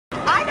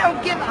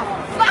don't give a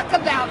fuck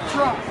about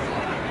Trump.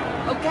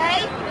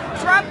 Okay?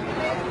 Trump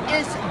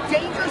is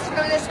dangerous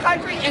for this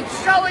country, and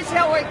so is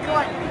Hillary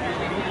Clinton.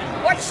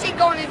 What's she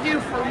going to do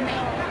for me?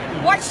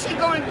 What's she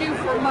going to do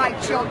for my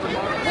children?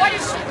 What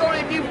is she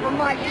going to do for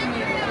my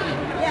community?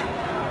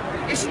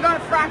 Is she going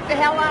to frack the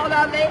hell out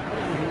of it?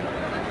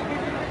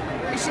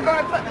 Is she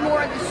going to put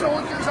more of the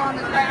soldiers on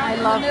the ground? I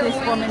love this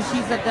woman.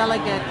 She's a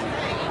delegate.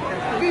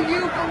 Do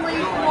you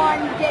believe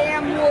one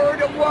damn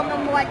word a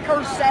woman like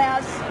her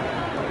says?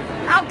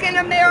 How can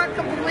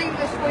America believe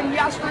this when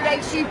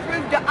yesterday she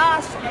proved to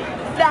us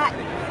that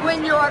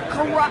when you're a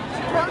corrupt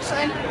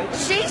person,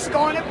 she's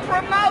going to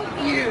promote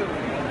you?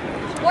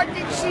 What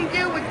did she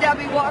do with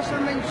Debbie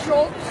Wasserman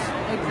Schultz?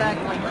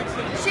 Exactly.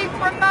 She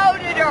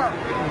promoted her.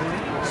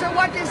 So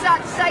what does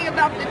that say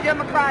about the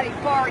Democratic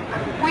Party?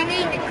 We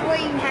need to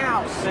clean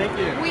house. Thank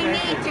you. We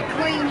need to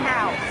clean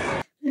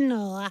house.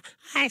 No,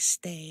 I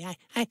stay.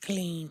 I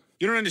clean.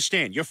 You don't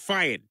understand. You're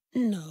fired.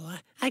 No,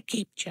 I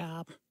keep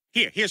job.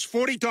 Here's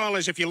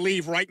 $40 if you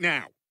leave right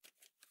now.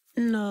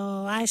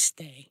 No, I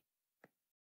stay.